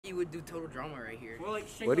he would do Total Drama right here. Well, like,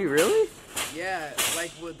 Would he really? Yeah,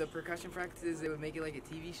 like with the percussion practices, they would make it like a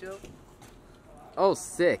TV show. Oh,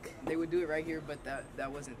 sick. They would do it right here, but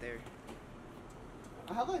that wasn't there.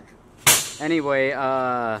 I have like. Anyway,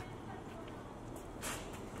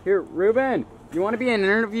 here, Ruben, you want to be an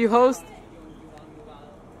interview host?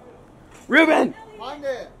 Ruben! Find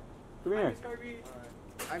it. Come here.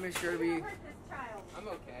 I miss Kirby. I'm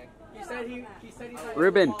okay. He said he's not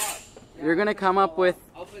Ruben, you're going to come up with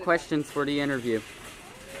questions for the interview.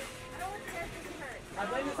 I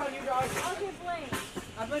blame this on you, Josh. I'll get blamed.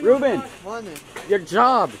 I blame Ruben, you, Josh. Find it. your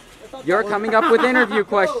job. You're coming up with interview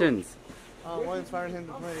questions. What inspired him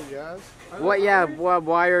to play jazz? What, yeah,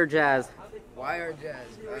 why are jazz? Why are jazz?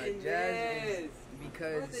 Jazz is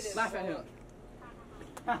because. Laugh at him.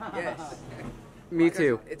 Yes. Me Because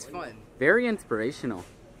too. It's fun. Very inspirational.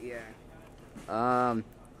 Yeah.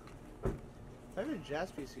 Favorite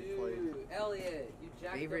jazz piece you've played? Elliot, you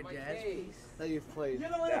jacked Favorite up my jazz case. piece? That you've played? You're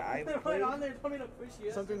the one That I that put it on there and told me to push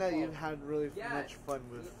you. Something that you've had really Yes. much fun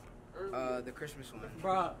with? The Christmas one.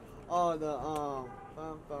 Bruh. Oh, the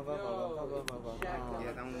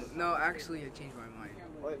Yeah, that one. No, actually, I changed my mind.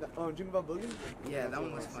 Wait, Jingle Bell Boogie? Yeah, that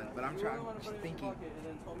one was fun. But I'm just thinking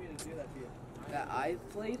that I've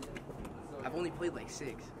played. I've only played like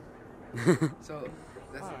 6. So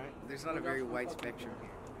that's there's not a very wide spectrum.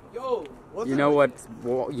 Yo. You know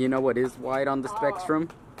what is wide on the spectrum?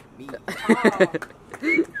 Me.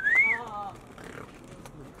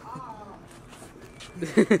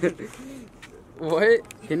 What?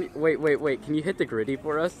 Can you, wait. Can you hit the gritty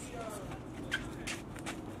for us?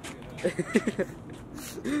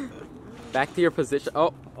 Back to your position.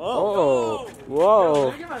 Oh. Whoa.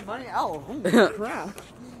 Let me get my money out. Holy crap.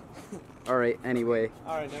 All right. Anyway.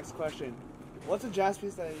 All right, next question. What's a jazz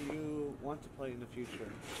piece that you want to play in the future,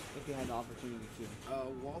 if you had the opportunity to?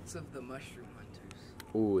 Waltz of the Mushroom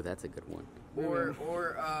Hunters. Ooh, that's a good one. Or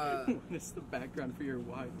This is the background for your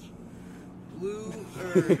watch. Blue,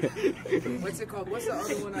 or what's it called? What's the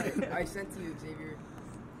other one I sent to you, Xavier?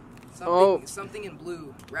 Something in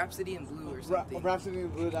blue. Rhapsody in blue or something. Rhapsody in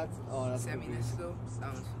Blue, that's Send me this though.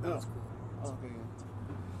 That was cool.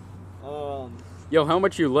 Oh, okay. Yo, how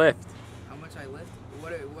much you lift? How much I lift?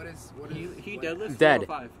 What is He what- deadlifts Dead.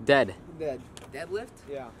 405. Dead. Dead. Deadlift?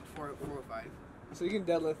 Yeah. 405. So you can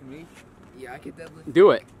deadlift me? Yeah, I could deadlift.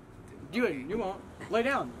 Do it. Do it. You won't. Lay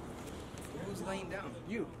down. Who's laying down?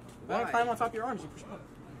 You. Why? Why? Climb on top of your arms. You push up.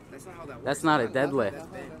 That's not how that works. That's not a I'm not deadlift.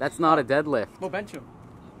 that bad. That's not a deadlift. Well, bench him.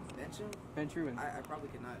 Bench him? Bench Ruben. I probably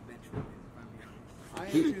could not bench Ruben if I'm I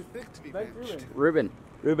am too thick to be Bench benched. Ruben.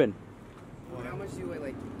 Ruben. How much do you weigh?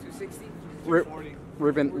 Like 260?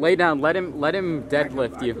 Ruben, lay down. Let him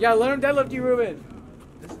deadlift you. Yeah, let him deadlift you, Ruben.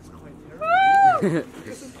 This is quite terrible.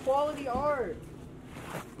 This is quality art.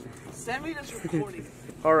 Send me this recording.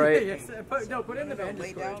 All right. Yes, put it in the bench.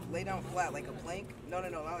 Lay down flat like a plank. No,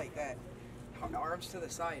 not like that. Arms to the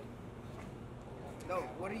side. No,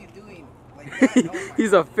 what are you doing? Like that? Oh my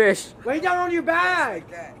He's a fish. Lay down on your back.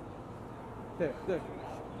 Like that. There.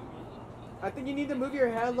 I think you need to move your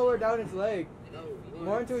hand lower down his leg. No,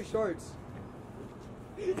 More into his shorts.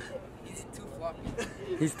 he's too floppy.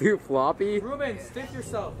 He's too floppy. Ruben, stiff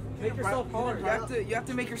yourself. Make yourself hard. You have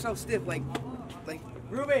to make yourself stiff, like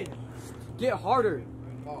Ruben, get harder.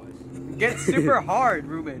 pause. Get super hard,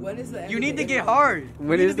 Ruben. When is the end You of need the to get interview? hard.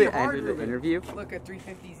 When You is need to the be end hard, of the Ruben. interview? Look at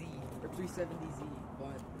 350Z or 370Z.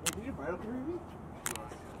 But Can you write up for me?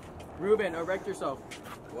 Ruben, erect yourself.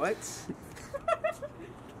 what?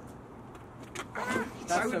 That's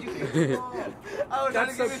Why so would you? cute. I was That's trying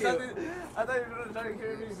to so give me cute. something. I thought you were trying to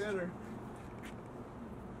carry me better.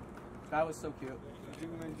 That was so cute. Give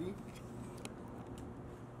me my D.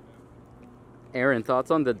 Aaron,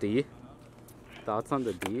 thoughts on the D? Thoughts on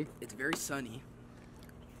the D? It's very sunny.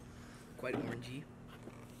 Quite orangey.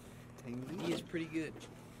 The D is pretty good.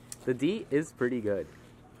 The D is pretty good.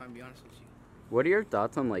 If I'm be honest with you. What are your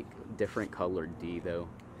thoughts on like different colored D though?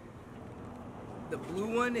 The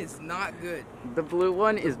blue one is not good. The blue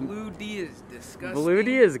one is Blue D is disgusting. blue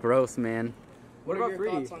D is gross, man. What What are about your free?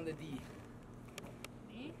 thoughts on the D?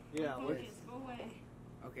 Me? Yeah, Go what- away.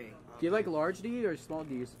 Okay, Do you like large D or small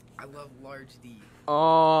Ds? I love large D.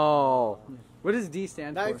 Oh. What does D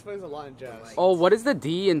stand that for? explains a lot in jazz. Oh, what does the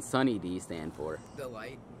D in Sunny D stand for? The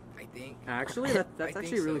light, I think. Actually, that's I think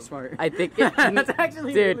actually really so. smart. I think it, That's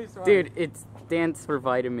actually dude, really smart. dude, it stands for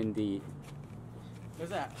vitamin D.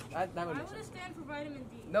 What's that? That would Why make would it sense. stand for vitamin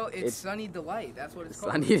D? No, it's It's- Sunny Delight. That's what it's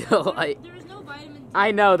called. Sunny Delight. There is no vitamin D.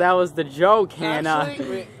 I know that was the joke, Hannah. Actually,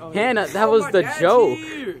 wait, oh, Hannah, that Oh, was my the dad's joke.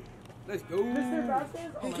 here. Let's go.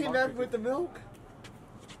 He came back with the milk.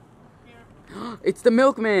 It's the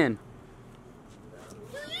milkman.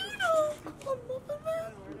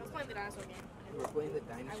 playing the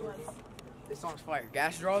dinosaur game. This song's fire.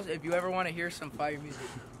 Gas Draws, if you ever want to hear some fire music,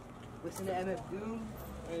 listen to MF Doom.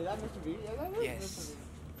 Wait, is that Mr. B? Yeah, that is Yes.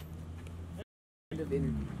 Mr. B. End of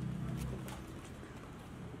interview.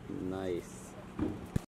 Nice.